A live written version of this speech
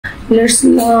Let's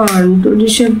learn to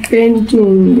reshape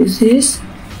painting. This is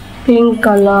pink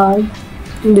color.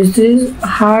 This is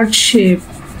heart shape.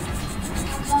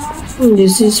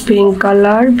 This is pink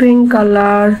color, pink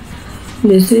color.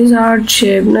 This is heart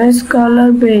shape. Nice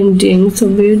color painting. So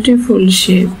beautiful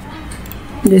shape.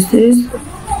 This is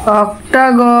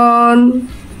octagon.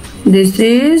 This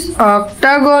is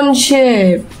octagon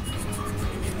shape.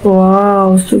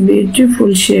 Wow, so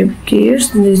beautiful shape,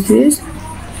 kids. This is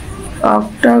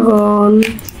octagon.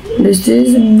 This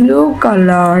is blue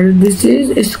color. This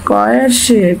is square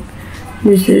shape.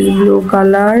 This is blue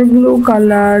color, blue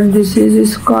color. This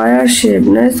is square shape.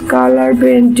 Nice color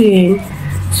painting.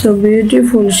 So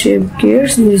beautiful shape,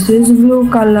 kids. This is blue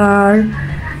color.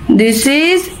 This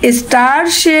is star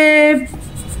shape.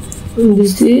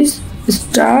 This is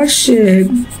star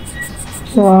shape.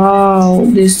 Wow,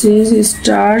 this is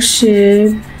star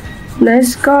shape.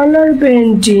 Nice color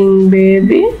painting,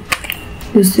 baby.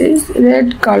 This is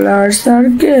red color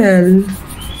circle.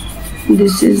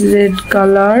 This is red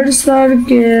color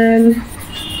circle.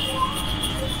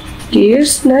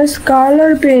 Kids, nice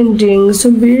color painting.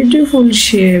 So beautiful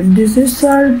shape. This is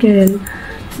circle.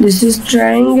 This is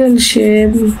triangle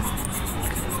shape.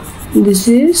 This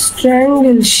is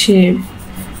triangle shape.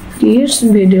 Kids,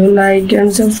 video like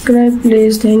and subscribe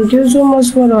please. Thank you so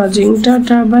much for watching.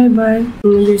 Tata, bye bye.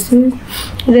 This is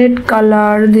red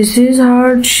color. This is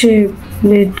heart shape.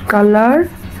 Red color,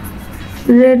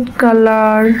 red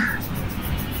color.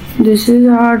 This is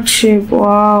heart shape.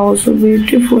 Wow, so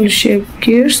beautiful shape,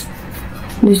 kids.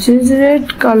 This is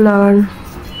red color.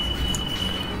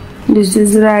 This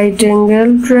is right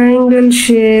angle triangle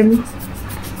shape.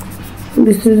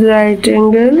 This is right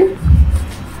angle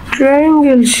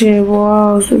triangle shape.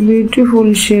 Wow, so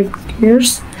beautiful shape,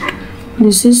 kids.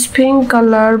 This is pink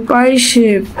color pie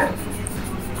shape.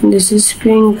 This is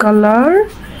pink color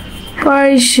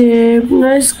pie shape.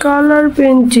 Nice color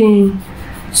painting.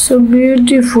 So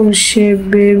beautiful shape,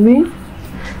 baby.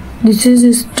 This is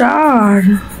a star.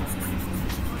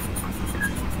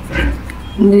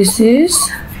 This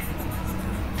is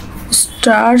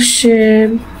star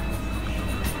shape.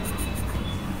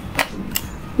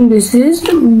 This is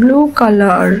blue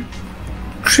color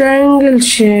triangle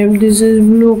shape. This is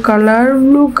blue color,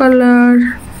 blue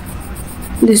color.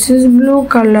 This is blue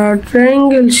color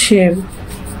triangle shape.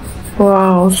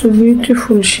 Wow, so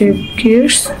beautiful shape,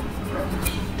 kids.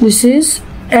 This is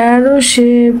arrow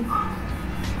shape.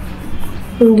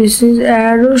 This is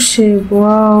arrow shape.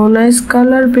 Wow, nice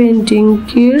color painting,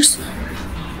 kids.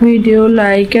 Video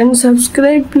like and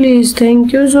subscribe please.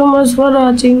 Thank you so much for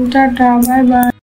watching. Tata, bye bye.